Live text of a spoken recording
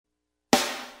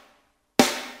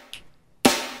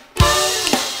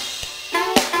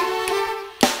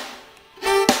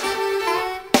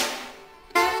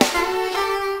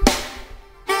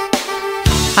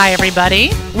Hi,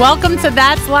 everybody. Welcome to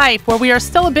That's Life, where we are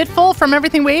still a bit full from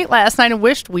everything we ate last night and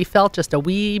wished we felt just a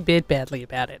wee bit badly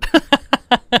about it.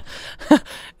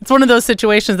 It's one of those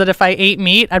situations that if I ate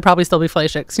meat, I'd probably still be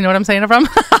fleishix. You know what I'm saying, Avram?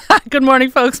 Good morning,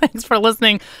 folks. Thanks for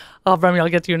listening. Avram, I'll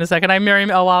get to you in a second. I'm Miriam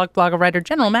Elwalik, blogger, writer,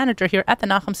 general manager here at the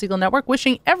Nachum Segal Network,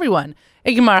 wishing everyone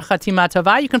a Gemar Chatima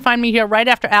Tova. You can find me here right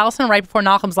after Allison, right before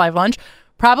Nachum's live lunch.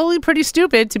 Probably pretty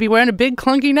stupid to be wearing a big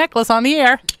clunky necklace on the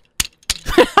air.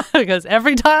 Because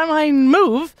every time I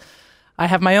move, I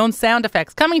have my own sound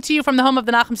effects. Coming to you from the home of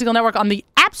the Nachum Segal Network on the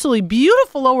absolutely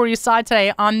beautiful Lower East Side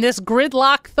today on this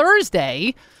Gridlock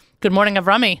Thursday. Good morning,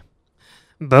 Avrami.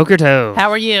 Boker Tov. How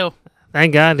are you?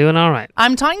 Thank God, doing all right.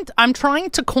 I'm trying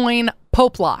to coin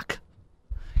Pope Lock.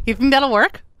 You think that'll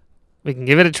work? We can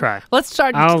give it a try. Let's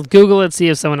start. I'll Google it, see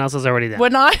if someone else has already done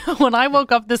it. When I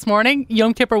woke up this morning,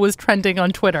 Yom Kippur was trending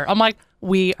on Twitter. I'm like,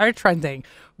 we are trending.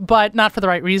 But not for the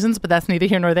right reasons, but that's neither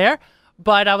here nor there.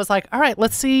 But I was like, all right,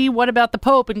 let's see what about the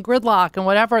Pope and gridlock and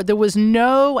whatever. There was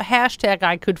no hashtag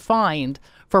I could find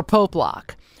for Pope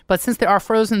Lock. But since there are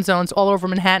frozen zones all over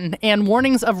Manhattan and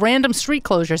warnings of random street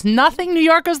closures, nothing New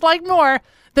Yorkers like more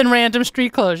than random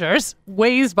street closures.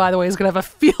 Waze, by the way, is going to have a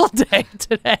field day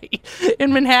today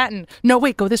in Manhattan. No,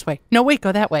 wait, go this way. No, wait,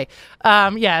 go that way.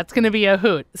 Yeah, it's going to be a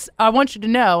hoot. I want you to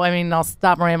know, I'll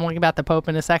stop rambling about the Pope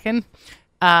in a second.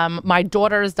 My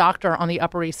daughter's doctor on the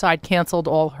Upper East Side canceled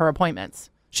all her appointments.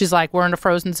 She's like, we're in a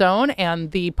frozen zone,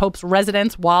 and the Pope's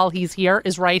residence while he's here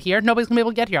is right here. Nobody's going to be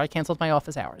able to get here. I canceled my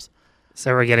office hours.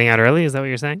 So we're getting out early? Is that what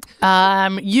you're saying?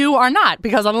 You are not,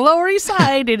 because on the Lower East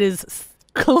Side, it is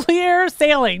clear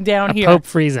sailing down here.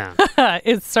 Pope-free zone.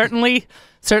 It's certainly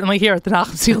here at the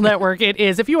Nachum Segal Network. It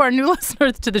is. If you are a new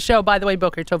listener to the show, by the way,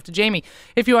 Boker Tov to Jamie.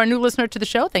 If you are a new listener to the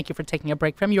show, thank you for taking a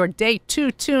break from your day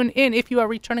to tune in. If you are a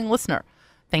returning listener,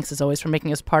 thanks, as always, for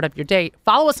making us part of your day.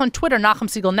 Follow us on Twitter, Nachum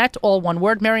Segal Net, all one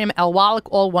word. Miriam Elwalik,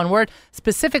 all one word.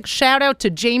 Specific shout-out to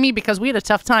Jamie, because we had a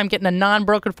tough time getting a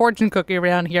non-broken fortune cookie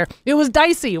around here. It was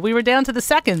dicey. We were down to the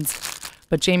seconds.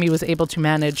 But Jamie was able to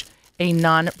manage a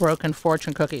non-broken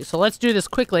fortune cookie. So let's do this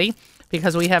quickly,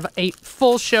 because we have a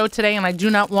full show today, and I do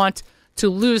not want to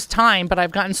lose time, but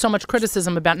I've gotten so much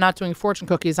criticism about not doing fortune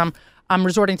cookies. I'm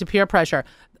resorting to peer pressure.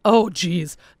 Oh,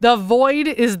 geez. The void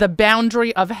is the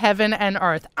boundary of heaven and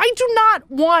earth. I do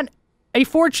not want a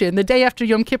fortune the day after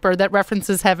Yom Kippur that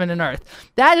references heaven and earth.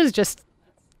 That is just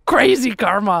crazy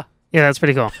karma. Yeah, that's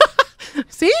pretty cool.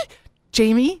 See?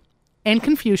 Jamie and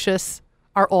Confucius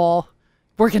are all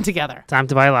working together. Time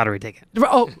to buy a lottery ticket.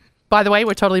 Oh, by the way,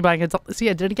 we're totally buying it. See,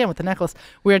 I did it again with the necklace.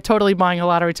 We are totally buying a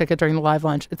lottery ticket during the live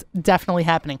lunch. It's definitely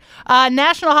happening.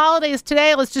 National holidays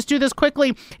today. Let's just do this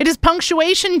quickly. It is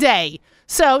Punctuation Day.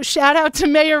 So shout out to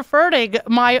Mayor Fertig,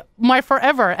 my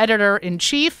forever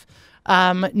editor-in-chief.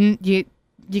 You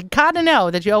got to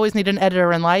know that you always need an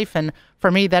editor in life. And for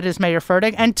me, that is Mayor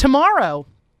Fertig. And tomorrow,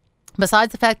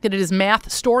 besides the fact that it is Math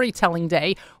Storytelling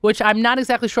Day, which I'm not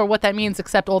exactly sure what that means,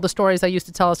 except all the stories I used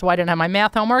to tell us why I didn't have my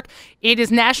math homework. It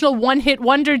is National One-Hit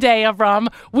Wonder Day, Avram.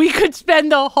 We could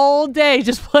spend the whole day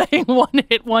just playing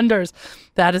one-hit wonders.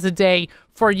 That is a day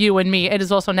for you and me. It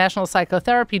is also National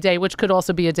Psychotherapy Day, which could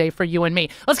also be a day for you and me.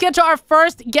 Let's get to our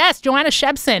first guest, Joanna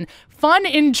Shebson, Fun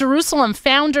in Jerusalem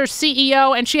founder,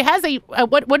 CEO, and she has a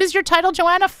what is your title,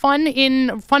 Joanna? Fun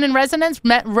in Residence,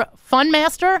 Fun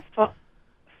Master.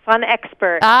 Fun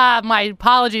expert. My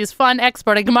apologies. Fun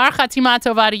expert. A Gemar Chatima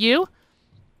Tova to you.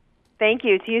 Thank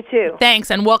you. To you, too.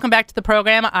 Thanks, and welcome back to the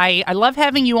program. I love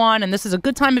having you on, and this is a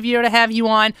good time of year to have you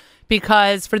on,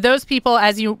 because for those people,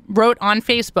 as you wrote on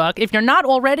Facebook, if you're not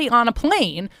already on a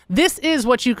plane, this is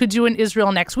what you could do in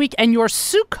Israel next week. And your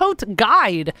Sukkot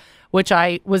guide, which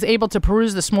I was able to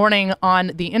peruse this morning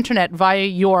on the internet via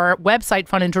your website,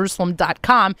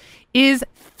 funinjerusalem.com, is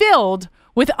filled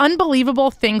with unbelievable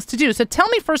things to do. So tell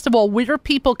me, first of all, where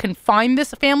people can find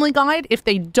this family guide if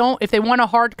they want a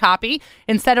hard copy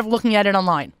instead of looking at it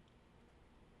online.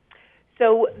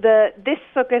 So this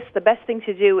Sukkot, the best thing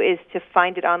to do is to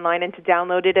find it online and to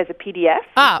download it as a PDF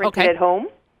and print it at home.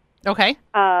 Okay.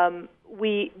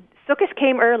 Sukkot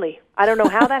came early. I don't know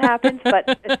how that happened,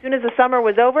 but as soon as the summer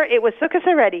was over, it was Sukkot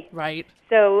already. Right.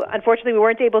 So unfortunately, we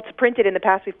weren't able to print it in the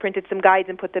past. We've printed some guides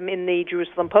and put them in the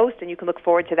Jerusalem Post, and you can look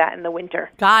forward to that in the winter.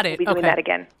 Got it. We'll be doing that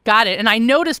again. Got it. And I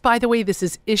noticed, by the way, this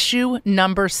is issue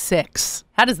number 6.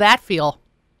 How does that feel?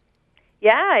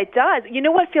 Yeah, it does. You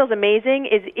know what feels amazing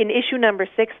is in issue number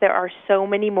 6, there are so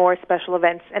many more special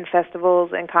events and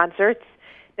festivals and concerts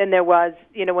than there was,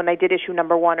 when I did issue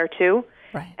number 1 or 2.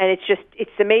 Right. And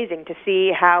it's amazing to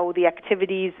see how the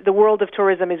activities, the world of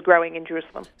tourism is growing in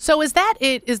Jerusalem. So is that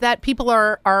it? Is that people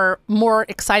are more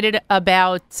excited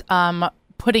about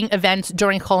putting events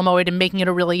during Chol Hamoed and making it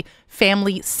a really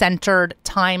family-centered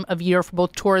time of year for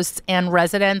both tourists and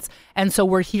residents, and so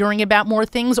we're hearing about more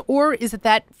things? Or is it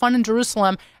that Fun in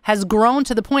Jerusalem has grown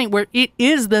to the point where it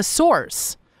is the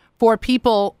source for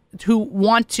people who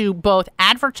want to both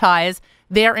advertise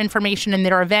their information in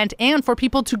their event and for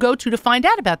people to go to find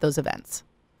out about those events?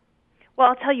 Well,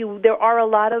 I'll tell you, there are a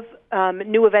lot of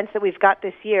new events that we've got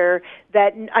this year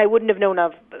that I wouldn't have known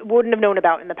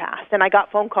about in the past. And I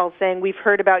got phone calls saying, we've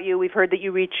heard about you, we've heard that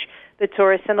you reach the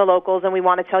tourists and the locals, and we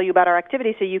want to tell you about our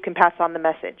activity so you can pass on the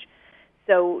message.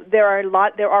 So there are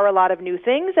a lot of new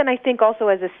things, and I think also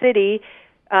as a city,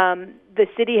 the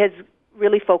city has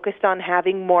really focused on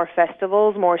having more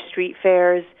festivals, more street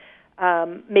fairs,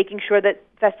 making sure that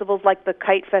festivals like the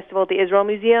Kite Festival at the Israel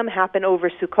Museum happen over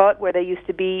Sukkot, where they used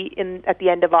to be at the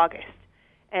end of August.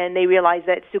 And they realized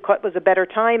that Sukkot was a better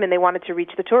time, and they wanted to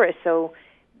reach the tourists, so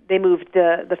they moved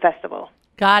the festival.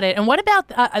 Got it. And what about,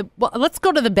 well, let's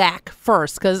go to the back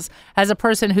first, because as a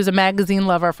person who's a magazine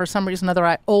lover, for some reason or other,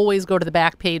 I always go to the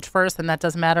back page first, and that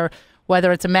doesn't matter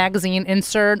whether it's a magazine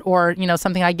insert or,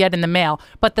 something I get in the mail.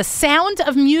 But the Sound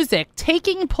of Music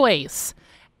taking place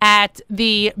at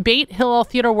the Beit Hillel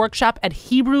Theater Workshop at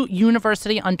Hebrew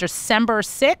University on December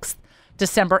 6th,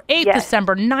 December 8th, yes.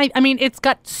 December 9th. I mean, it's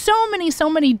got so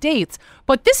many dates,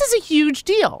 but this is a huge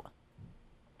deal.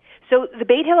 So the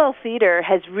Beit Hillel Theater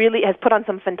has put on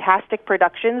some fantastic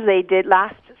productions. They did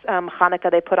last Hanukkah,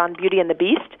 they put on Beauty and the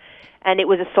Beast, and it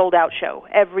was a sold-out show.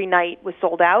 Every night was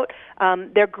sold out.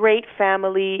 They're great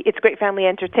family. It's great family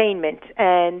entertainment,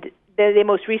 and they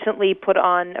most recently put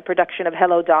on a production of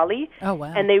Hello, Dolly. Oh,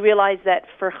 wow. And they realized that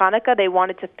for Hanukkah, they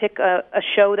wanted to pick a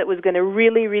show that was going to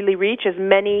really reach as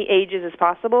many ages as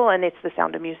possible, and it's The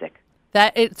Sound of Music.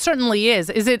 That it certainly is.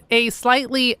 Is it a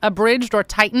slightly abridged or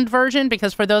tightened version?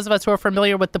 Because for those of us who are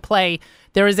familiar with the play,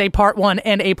 there is a part 1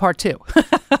 and a part 2.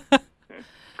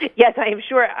 Yes, I am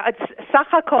sure.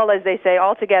 Sachakol, as they say,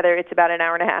 altogether, it's about an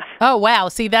hour and a half. Oh, wow.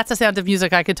 See, that's a Sound of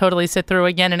Music I could totally sit through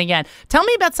again and again. Tell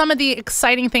me about some of the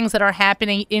exciting things that are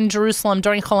happening in Jerusalem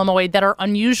during Chol Hamoed that are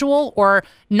unusual or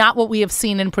not what we have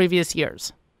seen in previous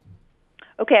years.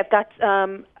 Okay, I've got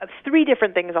 3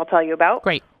 different things I'll tell you about.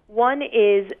 Great. One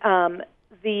is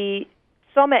the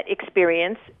Tzomet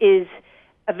Experience is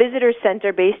a visitor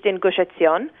center based in Gush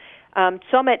Etzion.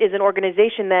 Tzomet is an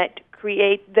organization that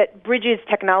bridges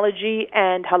technology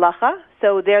and halacha.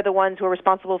 So they're the ones who are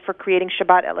responsible for creating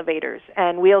Shabbat elevators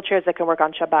and wheelchairs that can work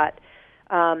on Shabbat,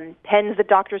 pens that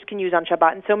doctors can use on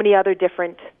Shabbat, and so many other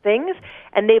different things.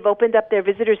 And they've opened up their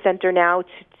visitor center now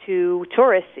to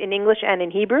tourists in English and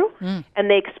in Hebrew, and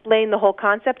they explain the whole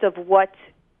concept of what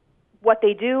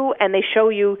they do, and they show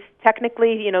you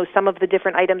technically, some of the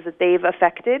different items that they've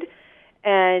affected,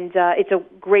 and it's a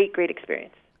great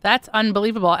experience. That's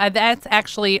unbelievable. That's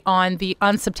actually on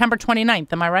September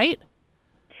 29th, am I right?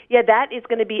 Yeah, that is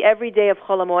going to be every day of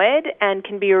Chol Hamoed and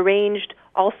can be arranged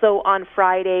also on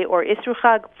Friday or Isru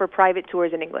Chag for private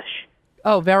tours in English.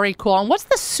 Oh, very cool. And what's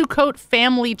the Sukkot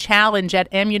Family Challenge at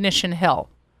Ammunition Hill?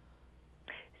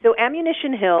 So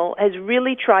Ammunition Hill has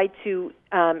really tried to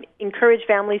encourage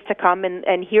families to come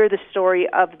and hear the story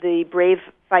of the brave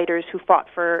fighters who fought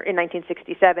in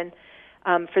 1967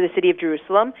 for the city of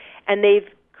Jerusalem. And they've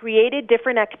created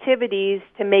different activities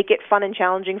to make it fun and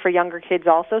challenging for younger kids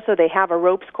also. So they have a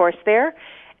ropes course there,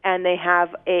 and they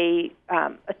have a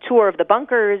tour of the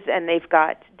bunkers, and they've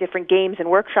got different games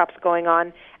and workshops going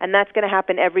on, and that's going to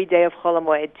happen every day of Chol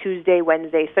Hamoed, Tuesday,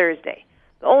 Wednesday, Thursday.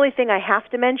 The only thing I have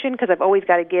to mention, because I've always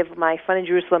got to give my Fun in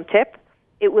Jerusalem tip,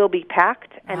 it will be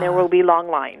packed, and there will be long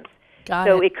lines.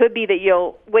 So it could be that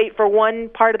you'll wait for one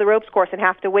part of the ropes course and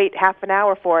have to wait half an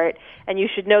hour for it, and you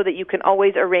should know that you can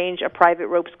always arrange a private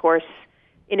ropes course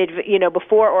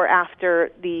before or after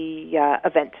the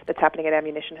event that's happening at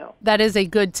Ammunition Hill. That is a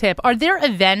good tip. Are there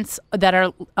events that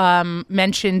are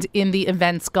mentioned in the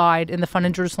events guide, in the Fun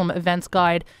in Jerusalem events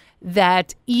guide,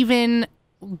 that even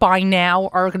by now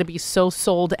are going to be so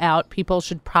sold out people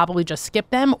should probably just skip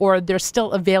them, or there's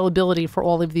still availability for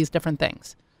all of these different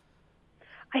things?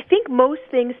 I think most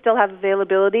things still have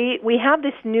availability. We have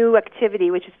this new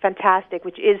activity, which is fantastic,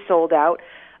 which is sold out,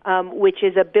 which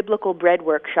is a biblical bread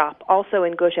workshop, also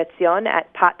in Gush Etzion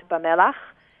at Pat Bamelach.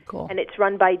 Cool. And it's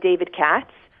run by David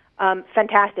Katz.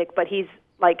 Fantastic, but he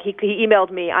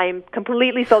emailed me, I am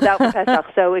completely sold out for Pesach.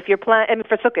 So if you're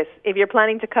for Sukkot, if you're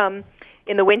planning to come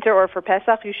in the winter or for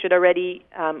Pesach, you should already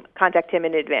contact him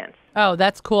in advance. Oh,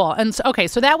 that's cool. And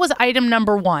so that was item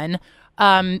number 1.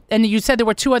 And you said there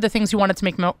were 2 other things you wanted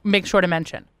to make sure to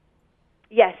mention.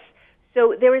 Yes.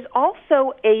 So there is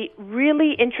also a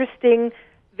really interesting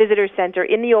visitor center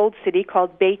in the old city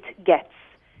called Beit Getz.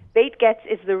 Beit Getz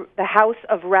is the house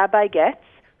of Rabbi Getz,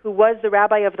 who was the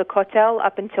rabbi of the Kotel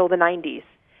up until the 90s.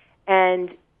 And,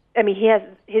 I mean,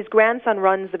 his grandson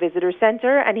runs the visitor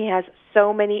center, and he has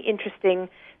so many interesting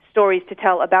stories to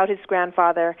tell about his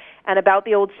grandfather and about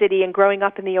the old city and growing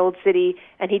up in the old city.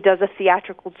 And he does a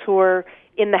theatrical tour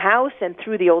in the house and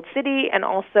through the old city, and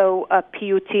also a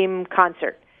piyutim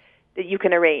concert that you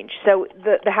can arrange. So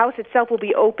the house itself will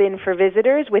be open for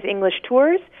visitors with English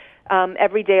tours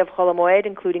every day of Chol HaMoed,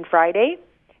 including Friday.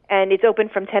 And it's open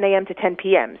from 10 a.m. to 10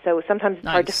 p.m. So sometimes it's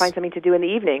hard to find something to do in the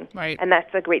evening. Right. And that's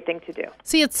a great thing to do.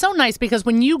 See, it's so nice because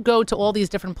when you go to all these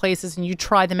different places and you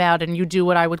try them out and you do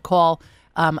what I would call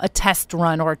a test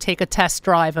run or take a test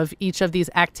drive of each of these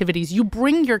activities, you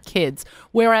bring your kids.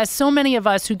 Whereas so many of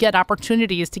us who get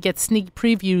opportunities to get sneak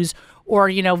previews or,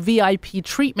 VIP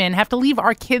treatment have to leave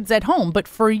our kids at home. But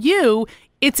for you,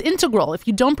 it's integral. If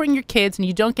you don't bring your kids and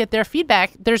you don't get their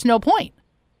feedback, there's no point.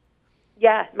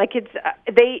 Yeah, my kids,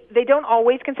 they don't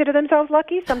always consider themselves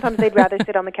lucky. Sometimes they'd rather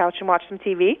sit on the couch and watch some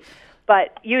TV.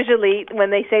 But usually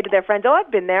when they say to their friends, I've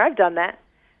been there, I've done that.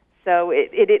 So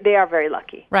they are very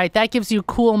lucky. Right, that gives you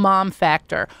cool mom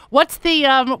factor. What's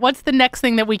the next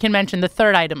thing that we can mention, the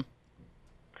third item?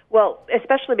 Well,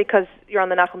 especially because you're on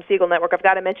the Nachum Segal Network, I've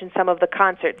got to mention some of the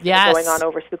concerts that are going on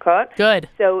over Sukkot. Good.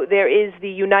 So there is the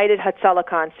United Hatzalah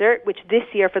concert, which this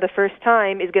year, for the first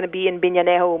time, is going to be in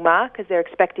Binyanei HaUmah because they're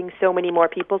expecting so many more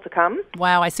people to come.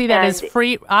 Wow, I see that as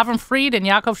Avram Fried and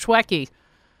Yaakov Shweki.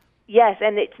 Yes,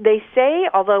 and they say,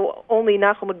 although only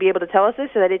Nachum would be able to tell us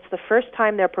this, that it's the first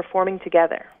time they're performing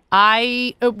together.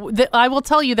 I will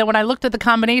tell you that when I looked at the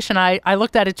combination, I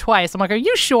looked at it twice. I'm like, are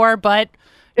you sure? But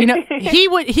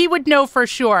he would know for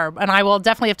sure, and I will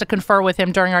definitely have to confer with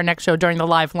him during our next show, during the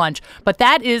live lunch. But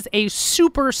that is a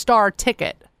superstar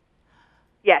ticket.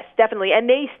 Yes, definitely. And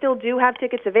they still do have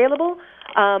tickets available,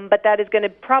 but that is going to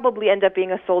probably end up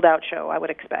being a sold-out show, I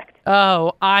would expect.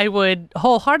 Oh, I would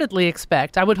wholeheartedly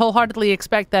expect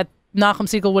that Nachum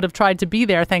Segal would have tried to be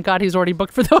there. Thank God he's already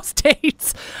booked for those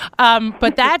dates.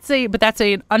 But that's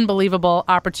an unbelievable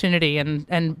opportunity,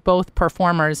 and both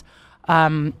performers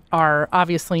are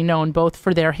obviously known both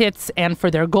for their hits and for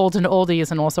their golden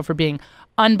oldies, and also for being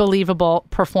unbelievable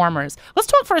performers. Let's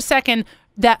talk for a second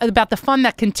about the fun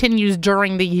that continues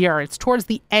during the year. It's towards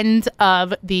the end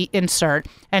of the insert,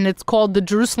 and it's called the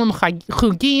Jerusalem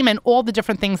Chugim, and all the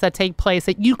different things that take place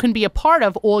that you can be a part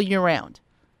of all year round.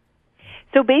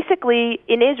 So basically,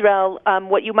 in Israel,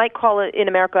 what you might call it in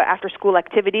America after-school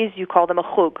activities, you call them a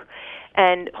chug.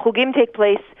 And chugim take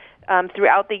place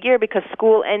throughout the year because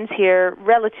school ends here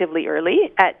relatively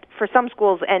early. For some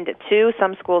schools end at 2,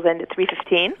 some schools end at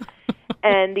 3:15.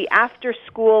 And the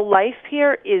after-school life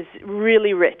here is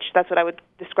really rich. That's what I would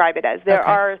describe it as. There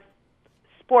are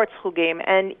sports chugim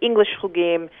and English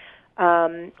chugim,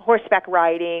 horseback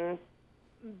riding,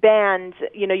 bands.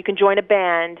 You can join a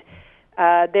band.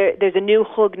 There's a new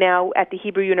chug now at the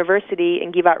Hebrew University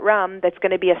in Givat Ram that's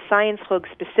going to be a science chug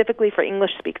specifically for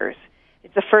English speakers.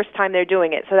 It's the first time they're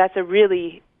doing it, so that's a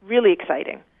really, really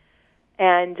exciting.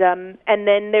 And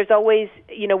then there's always,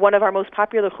 one of our most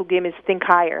popular chugim is Think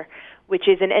Higher, which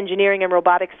is an engineering and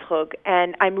robotics chug.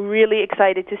 And I'm really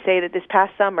excited to say that this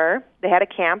past summer they had a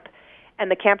camp, and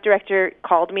the camp director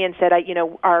called me and said,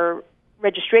 our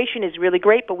registration is really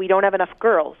great, but we don't have enough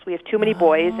girls. We have too many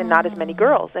boys and not as many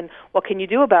girls. And what can you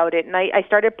do about it? And I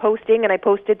started posting, and I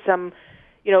posted some,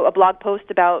 a blog post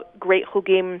about great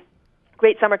chugim,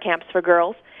 great summer camps for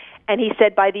girls. And he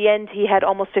said by the end he had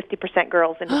almost 50%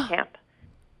 girls in his camp.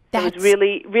 It was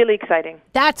really, really exciting.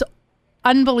 That's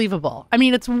unbelievable. I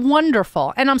mean, it's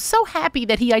wonderful. And I'm so happy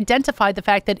that he identified the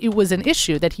fact that it was an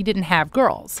issue, that he didn't have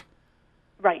girls.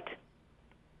 Right.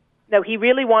 No, he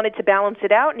really wanted to balance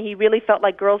it out, and he really felt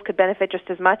like girls could benefit just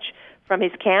as much from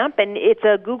his camp. And it's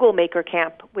a Google Maker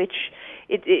camp, which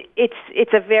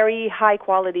it's a very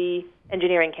high-quality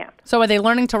engineering camp. So are they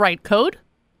learning to write code?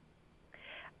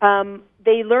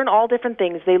 They learn all different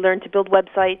things. They learn to build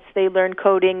websites. They learn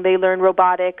coding. They learn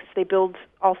robotics. They build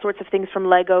all sorts of things from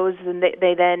Legos, and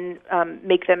they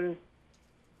then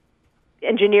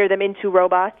engineer them into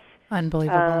robots.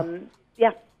 Unbelievable.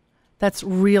 Yeah. That's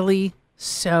really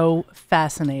so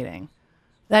fascinating.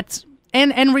 That's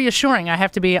and reassuring. I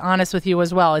have to be honest with you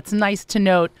as well. It's nice to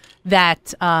note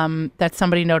that that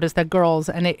somebody noticed that girls,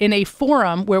 and in a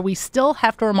forum where we still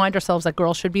have to remind ourselves that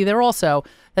girls should be there also,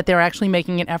 that they're actually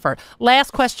making an effort.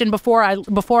 Last question before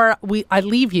I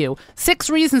leave you. 6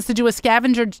 reasons to do a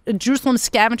Jerusalem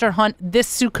scavenger hunt this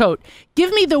Sukkot.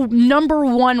 Give me the number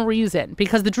one reason,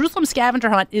 because the Jerusalem scavenger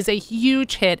hunt is a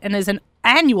huge hit and is an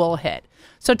annual hit.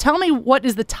 So tell me, what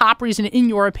is the top reason, in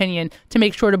your opinion, to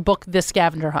make sure to book this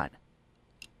scavenger hunt?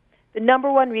 The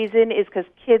number one reason is because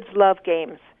kids love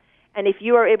games. And if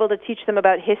you are able to teach them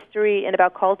about history and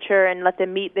about culture and let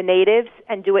them meet the natives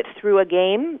and do it through a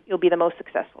game, you'll be the most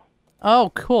successful.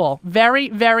 Oh, cool. Very,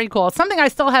 very cool. It's something I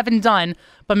still haven't done,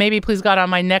 but maybe, please God, on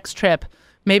my next trip,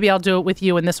 maybe I'll do it with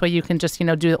you, and this way you can just,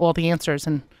 do all the answers,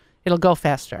 and it'll go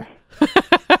faster.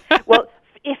 Well,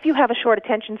 if you have a short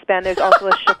attention span, there's also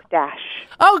a shuk dash.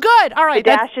 Oh, good. All right.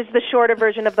 The dash is the shorter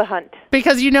version of the hunt.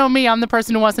 Because you know me, I'm the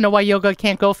person who wants to know why yoga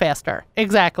can't go faster.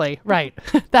 Exactly. Right.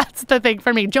 That's the thing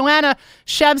for me. Joanna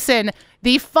Shebson,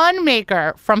 the fun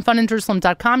maker from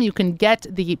funinjerusalem.com. You can get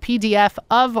the PDF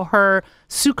of her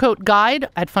Sukkot guide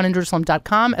at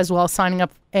funinjerusalem.com, as well as signing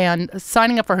up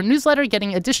for her newsletter,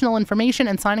 getting additional information,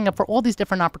 and signing up for all these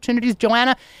different opportunities.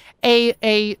 Joanna, a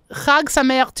Chag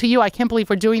Sameach to you. I can't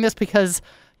believe we're doing this because,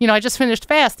 I just finished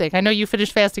fasting. I know you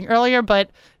finished fasting earlier,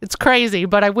 but it's crazy.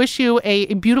 But I wish you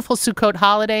a beautiful Sukkot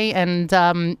holiday, and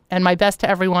my best to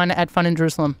everyone at Fun in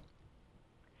Jerusalem.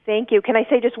 Thank you. Can I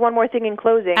say just one more thing in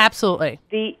closing? Absolutely.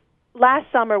 The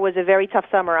last summer was a very tough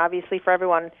summer, obviously, for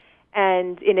everyone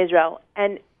and in Israel.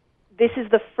 And this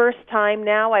is the first time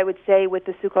now, I would say, with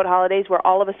the Sukkot holidays where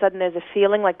all of a sudden there's a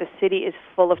feeling like the city is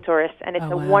full of tourists. And it's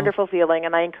a wonderful feeling.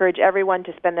 And I encourage everyone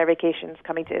to spend their vacations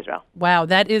coming to Israel. Wow,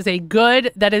 that is a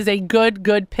good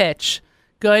pitch.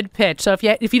 Good pitch. So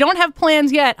if you don't have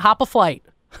plans yet, hop a flight.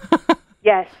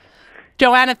 Yes.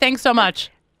 Joanna, thanks so much.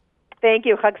 Thank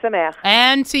you. Chag Sameach.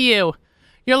 And to you.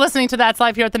 You're listening to That's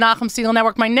Life here at the Nachum Segal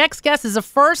Network. My next guest is a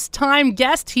first-time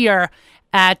guest here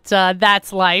at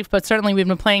That's Life, but certainly we've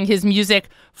been playing his music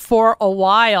for a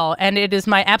while, and it is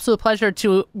my absolute pleasure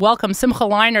to welcome Simcha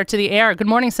Leiner to the air. Good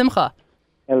morning, Simcha.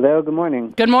 Hello, good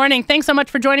morning. Good morning. Thanks so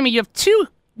much for joining me. You have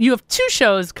two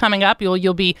shows coming up.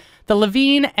 You'll be the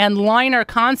Levine and Leiner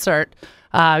concert.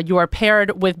 You are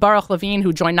paired with Baruch Levine,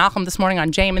 who joined Nachum this morning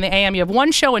on JM in the AM. You have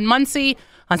one show in Monsey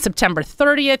on September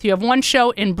 30th. You have one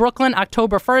show in Brooklyn,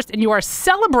 October 1st, and you are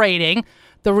celebrating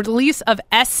the release of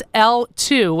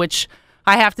SL2, which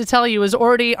I have to tell you is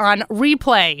already on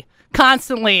replay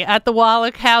constantly at the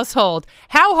Wallach household.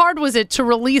 How hard was it to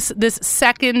release this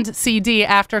second CD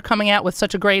after coming out with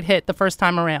such a great hit the first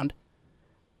time around?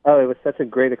 Oh, it was such a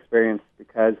great experience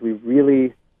because we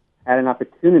really had an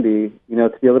opportunity, to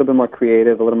be a little bit more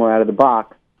creative, a little more out of the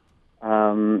box,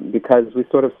 because we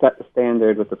sort of set the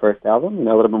standard with the first album,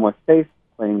 a little bit more space,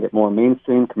 playing it more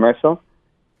mainstream, commercial.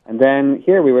 And then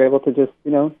here we were able to just,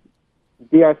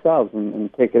 be ourselves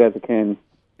and take it as it came.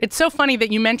 It's so funny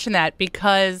that you mention that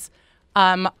because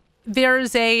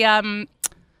there's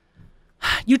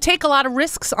you take a lot of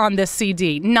risks on this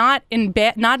CD, not in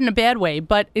a bad way,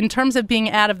 but in terms of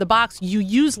being out of the box, you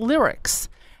use lyrics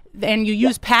and you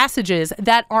use passages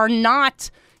that are not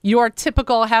your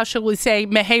typical, how shall we say,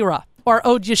 Mehera or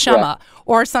Od Yeshama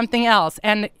or something else.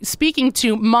 And speaking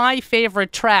to my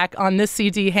favorite track on this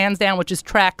CD, hands down, which is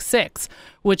track 6,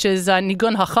 which is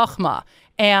Nigun HaChachma.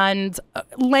 And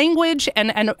language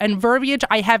and verbiage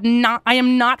I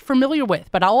am not familiar with,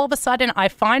 but all of a sudden I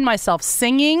find myself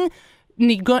singing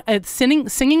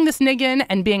this nigun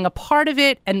and being a part of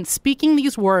it and speaking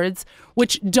these words,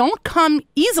 which don't come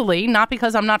easily, not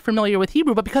because I'm not familiar with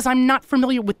Hebrew, but because I'm not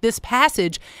familiar with this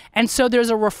passage. And so there's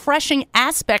a refreshing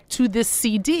aspect to this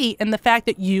CD in the fact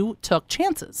that you took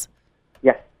chances.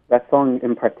 Yes, that song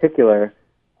in particular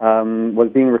was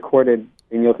being recorded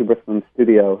in Yochi Brislin's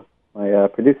studio, my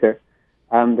producer.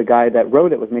 The guy that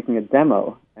wrote it was making a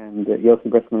demo, and Yochi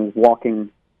Brislin was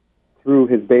walking through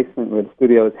his basement where the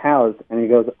studio is housed, and he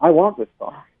goes, "I want this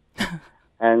song."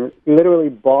 And he literally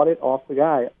bought it off the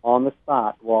guy on the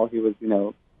spot while he was,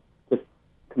 just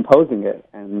composing it,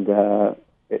 and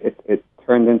it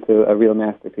turned into a real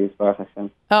masterpiece, Baruch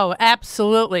Hashem. Oh,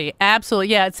 absolutely, absolutely.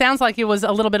 Yeah, it sounds like it was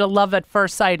a little bit of love at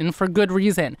first sight, and for good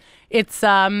reason. It's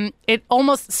it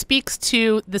almost speaks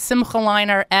to the Simcha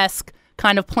Leiner-esque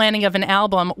kind of planning of an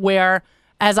album where,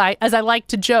 as I like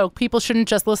to joke, people shouldn't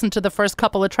just listen to the first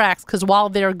couple of tracks because while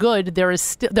they're good, there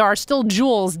are still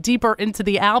jewels deeper into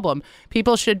the album.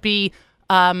 People should be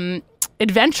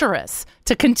adventurous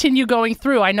to continue going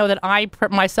through. I know that I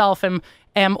myself am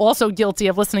also guilty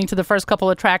of listening to the first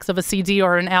couple of tracks of a CD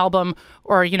or an album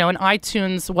or, an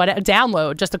iTunes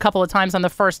download just a couple of times on the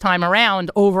first time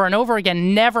around over and over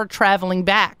again, never traveling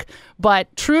back.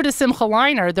 But true to Simcha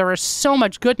Leiner, there is so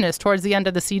much goodness towards the end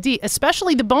of the CD,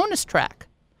 especially the bonus track.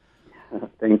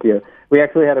 Thank you. We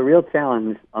actually had a real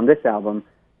challenge on this album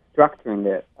structuring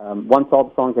it. Once all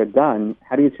the songs are done,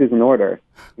 how do you choose an order,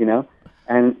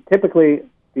 And typically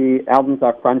the albums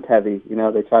are front-heavy.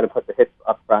 They try to put the hits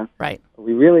up front. Right.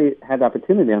 We really had the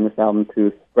opportunity on this album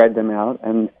to spread them out,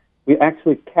 and we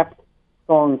actually kept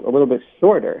songs a little bit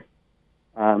shorter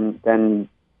than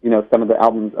some of the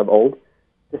albums of old,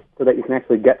 just so that you can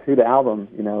actually get through the album,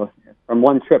 from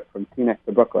one trip from Teaneck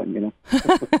to Brooklyn,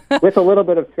 with a little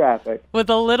bit of traffic. With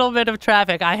a little bit of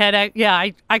traffic.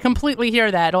 I completely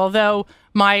hear that, although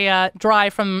my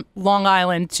drive from Long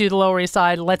Island to the Lower East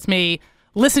Side lets me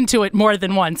listen to it more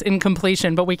than once in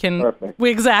completion, but I can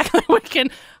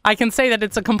say that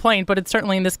it's a complaint, but it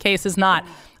certainly in this case is not.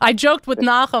 I joked with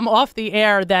Nachum off the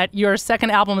air that your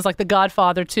second album is like The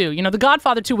Godfather 2. The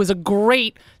Godfather 2 was a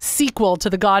great sequel to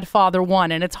The Godfather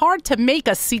 1, and it's hard to make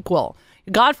a sequel.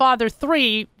 Godfather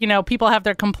 3, people have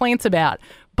their complaints about.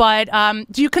 But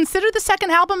do you consider the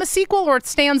second album a sequel, or it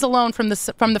stands alone from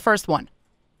the first one?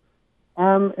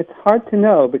 It's hard to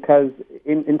know, because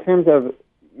in terms of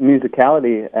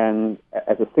musicality and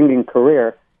as a singing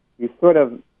career, you sort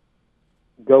of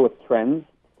go with trends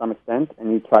to some extent,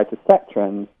 and you try to set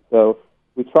trends. So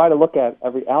we try to look at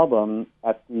every album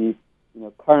at the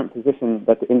current position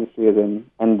that the industry is in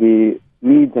and the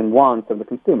needs and wants of the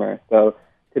consumer. So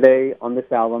today on this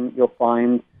album, you'll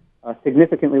find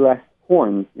significantly less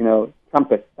horns,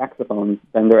 trumpets, saxophones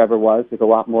than there ever was. There's a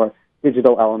lot more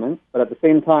digital elements, but at the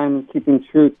same time keeping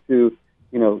true to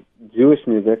Jewish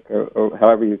music, or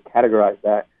however you categorize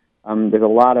that. There's a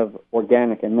lot of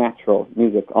organic and natural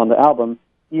music on the album,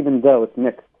 even though it's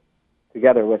mixed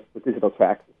together with digital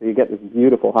tracks. So you get this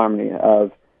beautiful harmony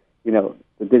of,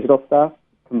 the digital stuff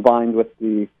combined with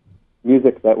the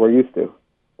music that we're used to.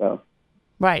 So,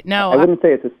 right. No, I wouldn't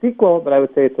say it's a sequel, but I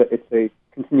would say it's a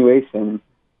continuation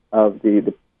of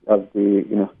the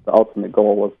ultimate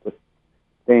goal of just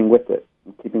staying with it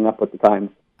and keeping up with the times.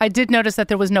 I did notice that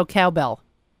there was no cowbell.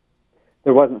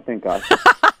 There wasn't, thank God.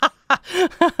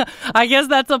 I guess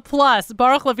that's a plus.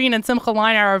 Baruch Levine and Simcha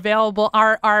Leiner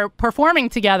are performing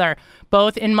together,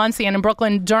 both in Monsey and in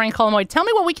Brooklyn during Chol Hamoed. Tell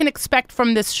me what we can expect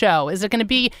from this show. Is it going to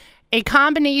be a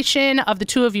combination of the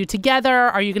two of you together?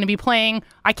 Are you going to be playing,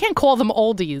 I can't call them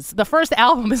oldies. The first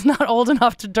album is not old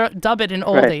enough to dub it an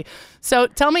oldie. Right. So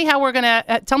tell me how we're going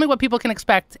to, tell me what people can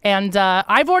expect. And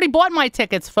I've already bought my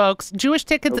tickets, folks.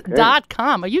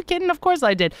 JewishTickets.com. Are you kidding? Of course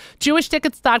I did.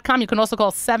 JewishTickets.com. You can also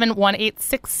call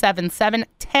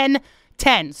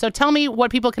 718-677-1010. So tell me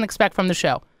what people can expect from the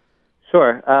show.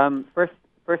 Sure.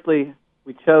 Firstly,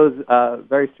 we chose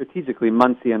very strategically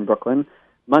Monsey and Brooklyn.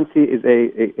 Monsey is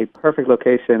a perfect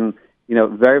location,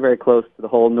 very, very close to the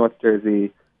whole North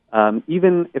Jersey.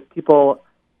 Even if people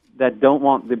that don't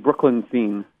want the Brooklyn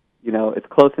scene, it's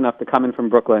close enough to come in from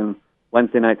Brooklyn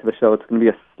Wednesday night to the show. It's going to be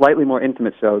a slightly more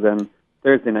intimate show than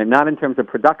Thursday night, not in terms of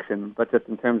production, but just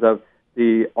in terms of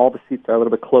all the seats are a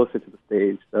little bit closer to the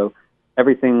stage. So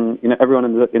everything, everyone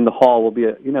in the hall will be,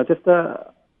 just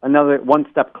another one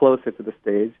step closer to the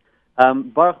stage.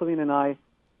 Baruch Levine and I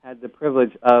had the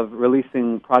privilege of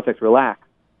releasing Project Relax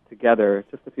together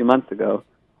just a few months ago,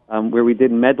 where we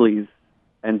did medleys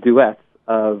and duets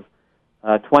of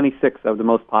 26 of the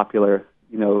most popular,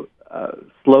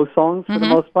 slow songs for the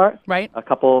most part. Right. A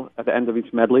couple at the end of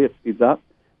each medley, it speeds up.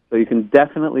 So you can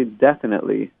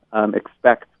definitely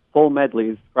expect full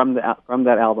medleys from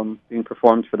that album being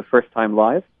performed for the first time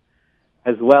live,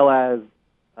 as well as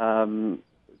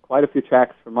quite a few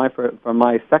tracks from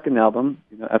my second album,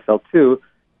 FL2,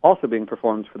 also being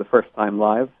performed for the first time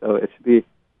live. So it should be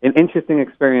an interesting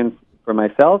experience for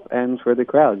myself and for the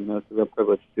crowd. It's a real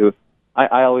privilege to.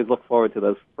 I always look forward to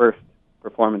those first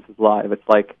performances live. It's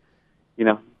like,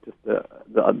 just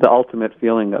the ultimate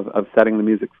feeling of setting the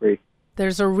music free.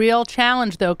 There's a real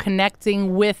challenge, though,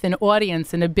 connecting with an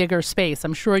audience in a bigger space.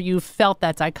 I'm sure you've felt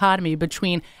that dichotomy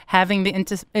between having the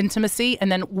intimacy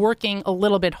and then working a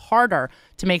little bit harder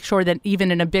to make sure that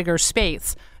even in a bigger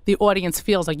space, the audience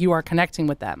feels like you are connecting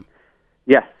with them.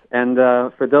 Yes, and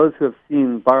for those who have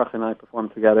seen Baruch and I perform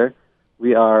together,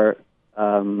 we are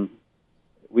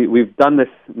we've done this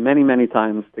many, many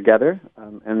times together,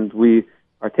 and we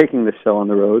are taking this show on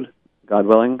the road, God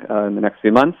willing, in the next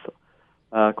few months.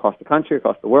 Across the country,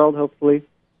 across the world, hopefully,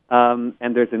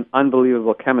 and there's an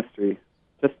unbelievable chemistry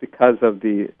just because of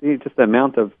the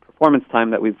amount of performance time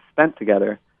that we've spent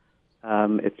together.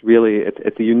 It's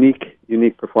a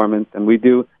unique performance, and we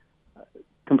do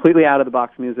completely out of the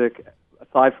box music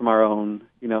aside from our own.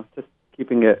 Just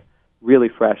keeping it really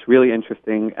fresh, really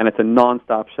interesting, and it's a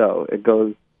nonstop show. It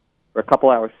goes for a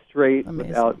couple hours straight. Amazing.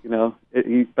 Without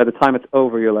by the time it's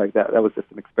over, you're like that was just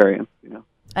an experience.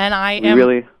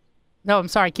 And No, I'm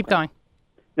sorry. Keep going.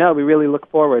 No, we really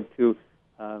look forward to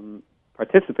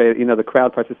participate. The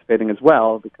crowd participating as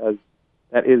well, because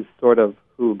that is sort of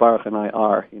who Baruch and I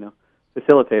are.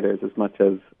 Facilitators as much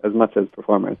as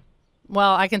performers.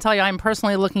 Well, I can tell you, I'm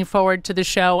personally looking forward to the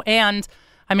show, and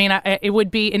I mean, it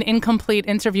would be an incomplete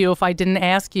interview if I didn't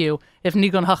ask you if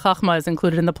Nigun HaChachma is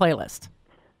included in the playlist.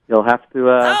 You'll have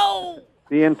to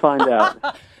see and find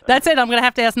out. That's it. I'm going to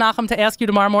have to ask Nachum to ask you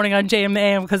tomorrow morning on JM and the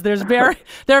AM because there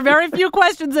are very few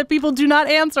questions that people do not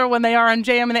answer when they are on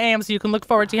JM and the AM. So you can look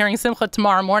forward to hearing Simcha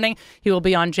tomorrow morning. He will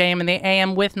be on JM and the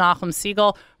AM with Nachum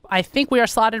Segal. I think we are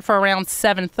slotted for around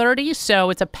 7:30, so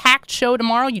it's a packed show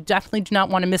tomorrow. You definitely do not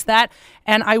want to miss that.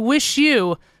 And I wish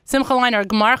you, Simcha Leiner,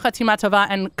 Gemar Chatima Tova,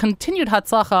 and continued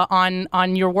Hatzlacha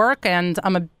on your work. And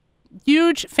I'm a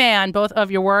huge fan both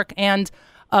of your work and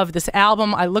of this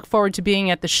album. I look forward to being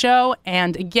at the show.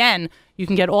 And again, you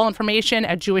can get all information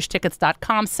at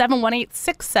jewishtickets.com,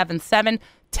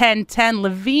 718-677-1010.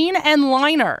 Levine and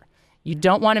Leiner. You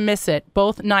don't want to miss it.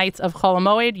 Both nights of Chol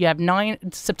HaMoed. You have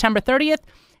September 30th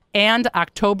and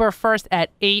October 1st at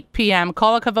 8 p.m.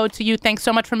 Kol HaKavod to you. Thanks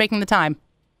so much for making the time.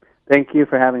 Thank you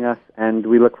for having us, and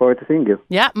we look forward to seeing you.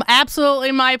 Yeah,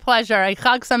 absolutely my pleasure.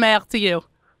 Chag Sameach to you.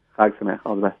 Chag Sameach.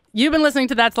 All the best. You've been listening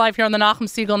to That's Life here on the Nachum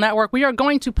Segal Network. We are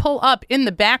going to pull up in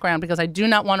the background, because I do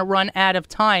not want to run out of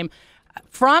time,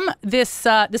 from this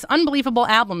unbelievable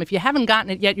album. If you haven't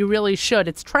gotten it yet, you really should.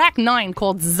 It's track 9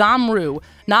 called Zamru.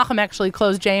 Nachum actually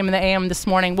closed JM and the AM this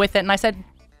morning with it, and I said,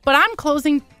 but I'm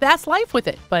closing That's Life with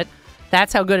it. But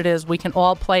that's how good it is. We can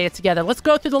all play it together. Let's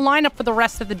go through the lineup for the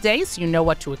rest of the day so you know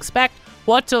what to expect,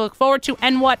 what to look forward to,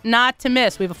 and what not to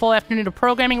miss. We have a full afternoon of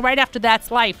programming right after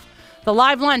That's Life. The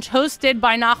live lunch hosted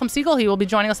by Nachum Segal. He will be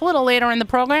joining us a little later in the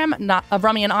program.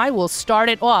 Avrami and I will start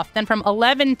it off. Then from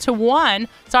 1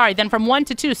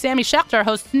 to 2, Sammy Schechter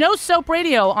hosts No Soap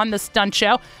Radio on the Stunt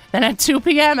Show. Then at 2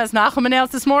 p.m., as Nachum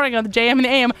announced this morning on the JM and the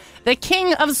AM, the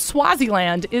King of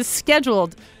Swaziland is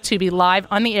scheduled to be live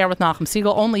on the air with Nachum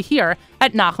Segal, only here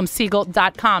at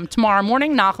NachumSegal.com. Tomorrow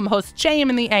morning, Nachum hosts JM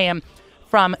and the AM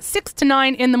from 6 to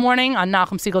 9 in the morning on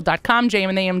NachumSegal.com,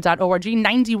 jmandam.org,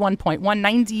 91.1,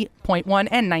 90.1,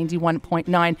 and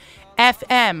 91.9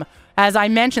 FM. As I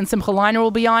mentioned, Simcha Leiner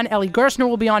will be on, Ellie Gershner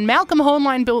will be on, Malcolm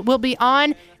Hoenlein will be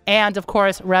on, and, of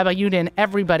course, Rabbi Yudin.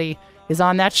 Everybody is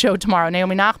on that show tomorrow.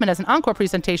 Naomi Nachman has an encore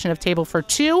presentation of Table for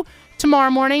Two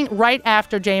tomorrow morning, right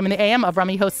after JM and the AM.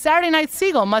 Avrami hosts Saturday Night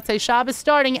Segal, Motzei Shabbos,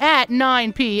 starting at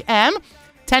 9 p.m.,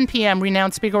 10 p.m.,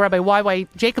 renowned speaker Rabbi Y.Y.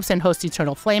 Jacobson hosts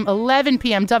Eternal Flame. 11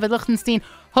 p.m., David Lichtenstein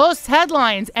hosts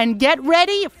Headlines. And get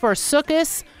ready for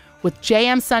Sukkot with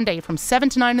JM Sunday from 7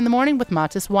 to 9 in the morning with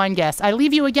Matis Weingast. I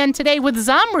leave you again today with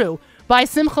Zamru by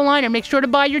Simcha Leiner. Make sure to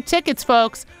buy your tickets,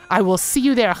 folks. I will see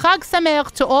you there. Chag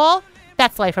Sameach to all.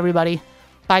 That's life, everybody.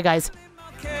 Bye, guys.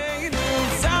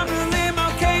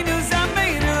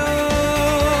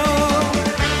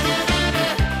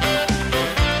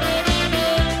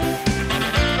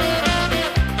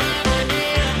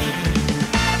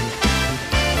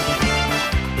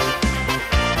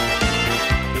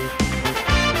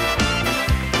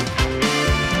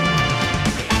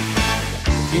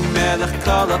 melech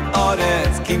kol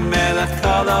haaretz, ki melech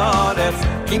kol haaretz,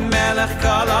 ki melech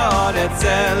kol haaretz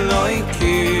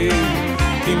Elokim.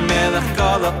 Ki melech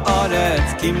kol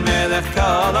haaretz, ki melech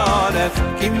kol haaretz,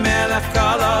 ki melech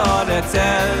kol haaretz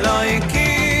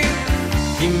Elokim.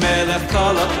 Ki melech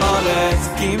kol haaretz,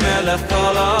 ki melech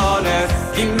kol haaretz,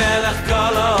 ki melech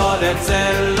kol haaretz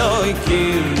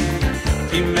Elokim.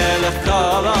 Ki melech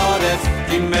kol haaretz,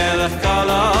 ki melech kol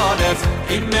haaretz,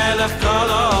 ki melech kol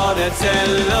haaretz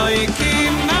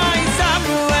Elokim. Ay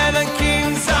Zamru Elokim,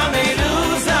 Zameiru,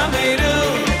 Zameiru,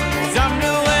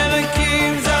 Zamru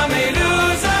Elokim, Zameiru,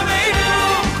 Zameiru,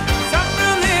 Zamru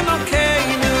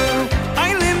Limokeinu,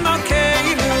 ay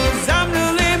Limokeinu, Zamru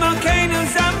Limokeinu,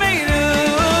 Zameiru,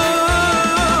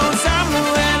 Zamru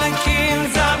Elokim,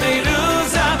 Zameiru,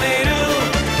 Zameiru,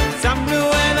 Zamru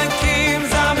Elokim,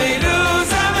 Zameiru.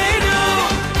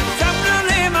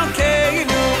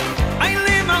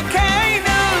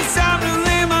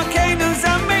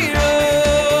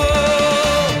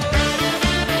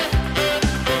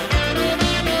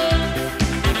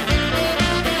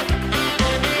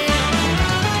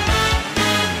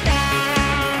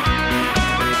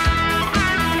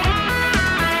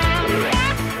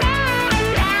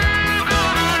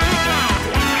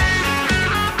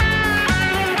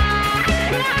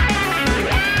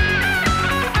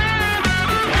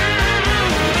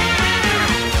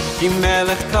 Ki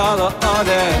melech kol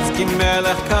haaretz, ki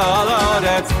melech kol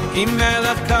haaretz, ki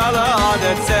melech kol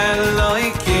haaretz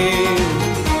Elokim.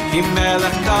 Ki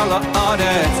melech kol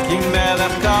haaretz, ki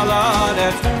melech kol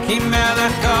haaretz, ki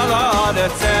melech kol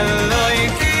haaretz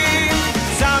Elokim.